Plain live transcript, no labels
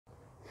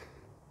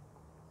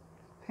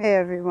Hey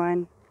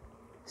everyone.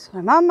 So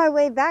I'm on my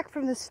way back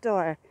from the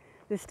store.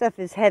 This stuff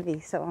is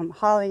heavy, so I'm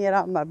hauling it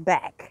on my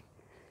back.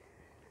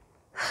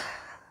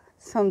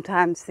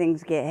 Sometimes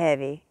things get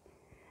heavy.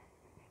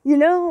 You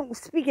know,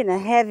 speaking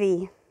of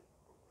heavy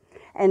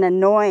and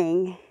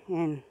annoying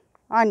and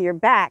on your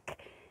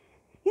back,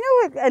 you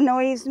know what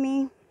annoys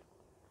me?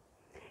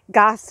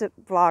 Gossip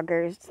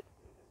vloggers.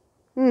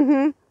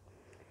 You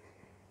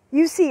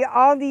see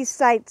all these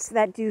sites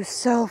that do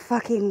so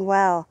fucking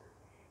well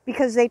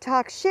because they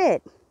talk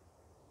shit.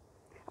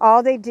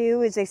 All they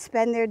do is they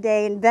spend their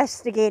day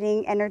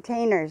investigating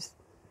entertainers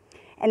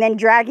and then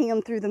dragging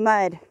them through the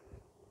mud.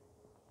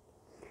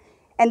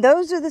 And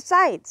those are the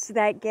sites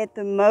that get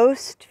the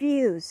most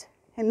views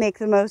and make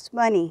the most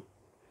money.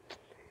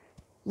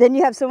 Then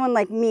you have someone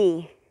like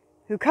me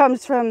who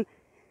comes from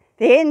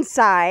the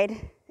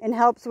inside and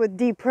helps with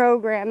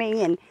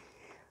deprogramming and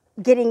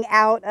getting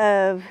out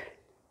of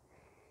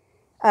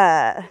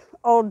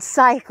old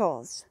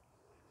cycles,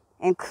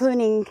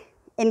 including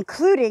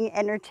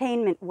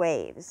entertainment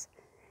waves.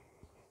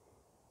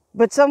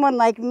 But someone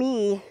like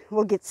me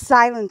will get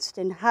silenced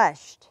and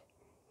hushed.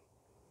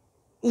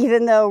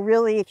 Even though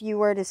really if you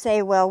were to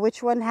say, well,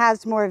 which one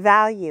has more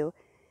value?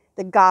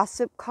 The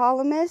gossip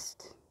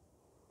columnist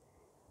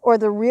or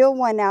the real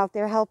one out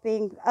there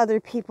helping other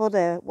people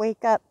to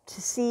wake up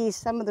to see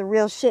some of the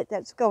real shit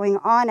that's going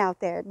on out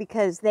there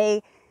because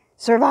they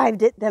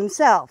survived it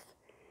themselves?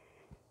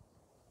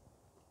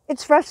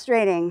 It's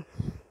frustrating.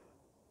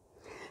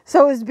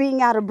 So is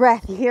being out of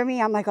breath. You hear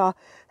me? I'm like, oh,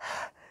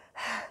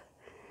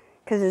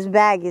 because this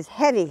bag is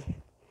heavy.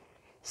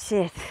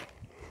 Shit.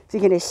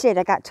 Speaking of shit,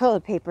 I got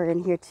toilet paper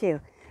in here too.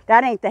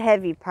 That ain't the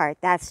heavy part.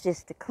 That's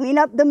just to clean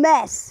up the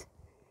mess.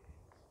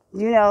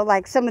 You know,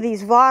 like some of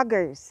these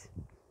vloggers.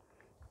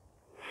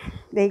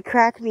 They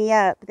crack me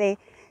up. They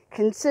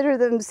consider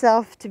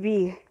themselves to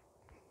be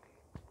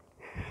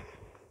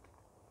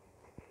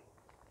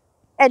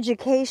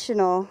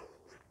educational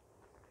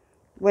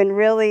when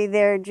really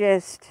they're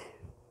just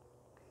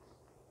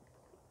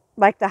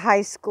like the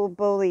high school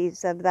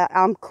bullies of the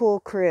I'm cool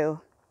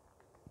crew.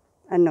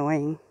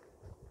 Annoying.